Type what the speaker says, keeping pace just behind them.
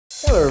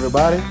Hello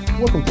everybody,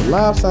 welcome to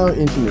Live Sound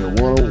Engineer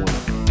 101.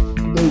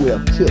 Today we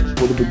have tips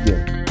for the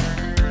beginner.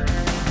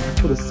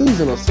 For the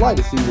seasoned or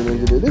slightly seasoned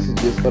engineer, this is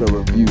just for the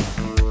review.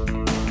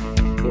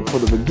 But for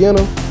the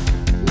beginner,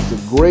 it's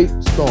a great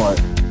start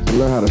to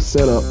learn how to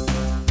set up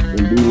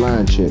and do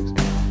line checks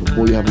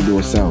before you have to do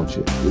a sound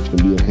check, which can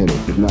be a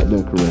headache if not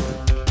done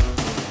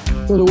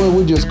correctly. So the way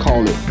we just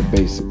call it the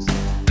basics.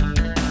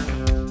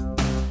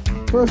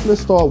 First,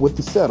 let's start with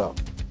the setup,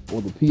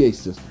 or the PA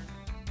system.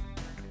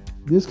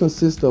 This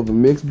consists of a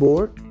mix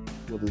board,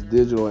 whether it's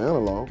digital or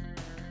analog,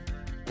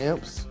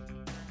 amps,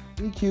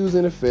 EQs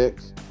and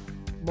effects,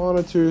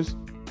 monitors,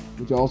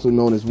 which are also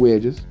known as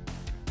wedges,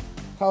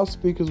 house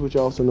speakers, which are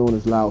also known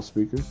as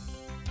loudspeakers,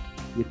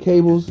 your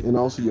cables, and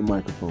also your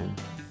microphone.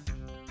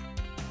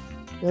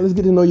 Now let's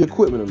get to know your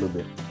equipment a little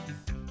bit.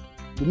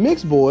 The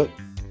mix board,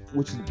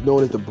 which is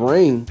known as the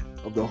brain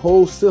of the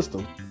whole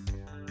system,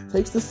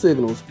 takes the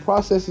signals,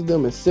 processes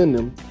them, and sends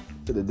them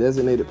to the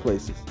designated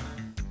places.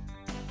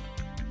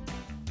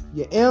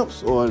 Your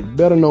amps, or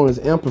better known as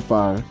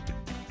amplifiers,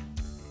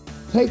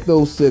 take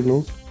those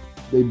signals,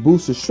 they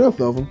boost the strength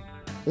of them,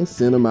 and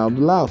send them out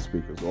to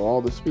loudspeakers, or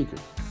all the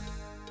speakers.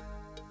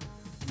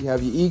 You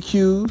have your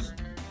EQs,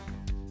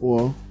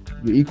 or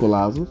your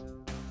equalizers.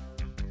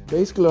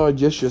 Basically are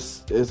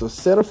just is a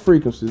set of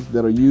frequencies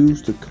that are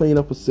used to clean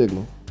up a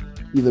signal,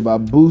 either by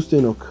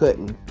boosting or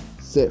cutting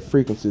set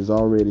frequencies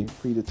already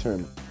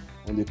predetermined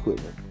on the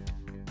equipment.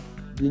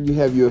 Then you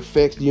have your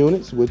effects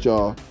units, which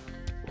are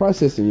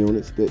processing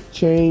units that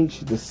change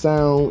the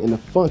sound and the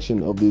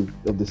function of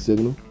the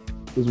signal.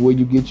 Is where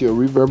you get your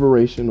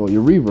reverberation or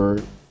your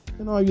reverb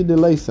and all your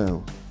delay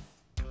sounds.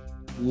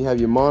 Then you have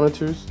your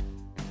monitors,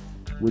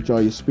 which are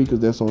your speakers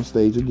that's on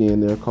stage. Again,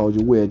 they're called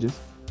your wedges.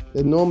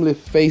 They normally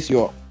face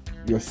your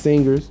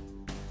singers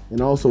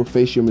and also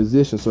face your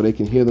musicians so they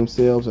can hear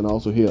themselves and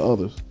also hear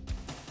others.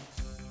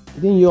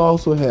 Then you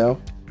also have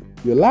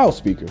your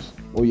loudspeakers,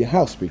 or your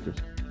house speakers.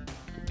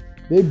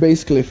 They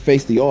basically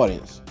face the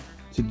audience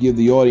to give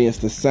the audience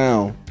the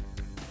sound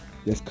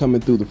that's coming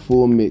through the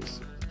full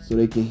mix so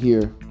they can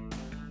hear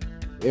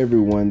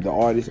everyone, the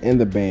artist and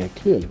the band,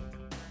 clearly.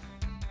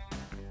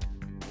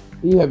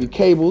 Then you have your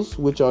cables,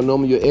 which are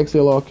normally your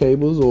XLR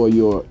cables, or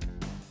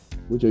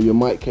which are your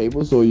mic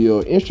cables, or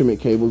your instrument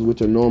cables,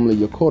 which are normally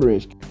your 1/4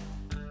 inch.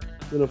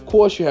 Then of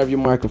course you have your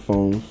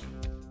microphones.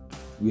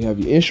 You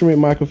have your instrument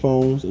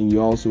microphones, and you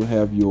also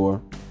have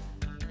your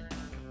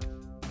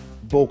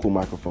vocal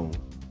microphone.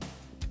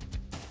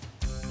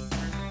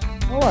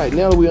 Alright,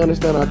 now that we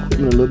understand our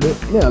equipment a little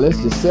bit, now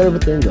let's just set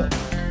everything up.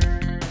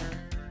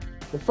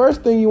 The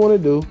first thing you want to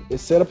do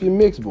is set up your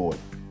mix board.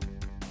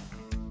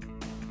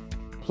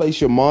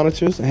 Place your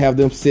monitors and have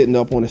them sitting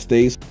up on the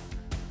stage.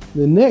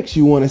 The next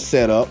you want to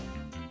set up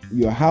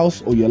your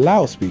house or your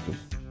loudspeakers.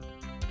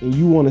 And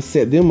you want to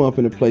set them up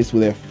in a place where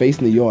they're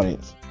facing the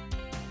audience.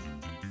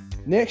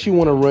 Next you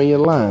want to run your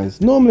lines.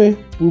 Normally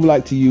we would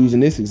like to use, in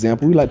this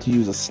example, we like to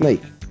use a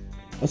snake.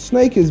 A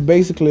snake is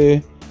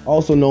basically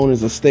also known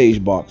as a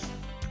stage box.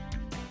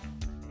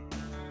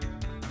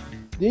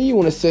 Then you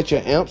want to set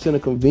your amps in a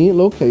convenient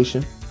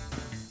location,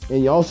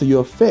 and also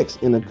your effects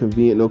in a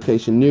convenient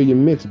location near your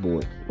mix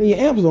board. And your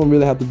amps don't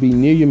really have to be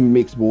near your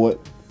mix board,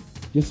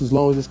 just as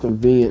long as it's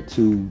convenient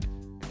to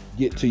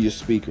get to your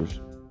speakers,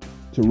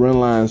 to run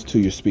lines to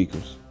your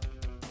speakers.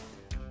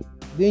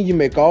 Then you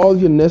make all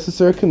your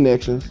necessary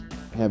connections,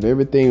 have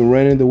everything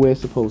running the way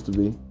it's supposed to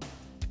be,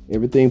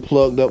 everything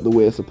plugged up the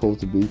way it's supposed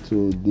to be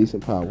to a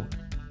decent power.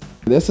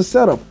 That's the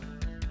setup.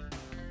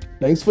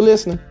 Thanks for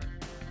listening.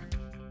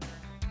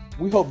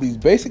 We hope these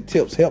basic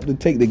tips help to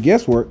take the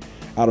guesswork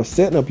out of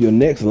setting up your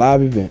next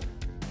live event.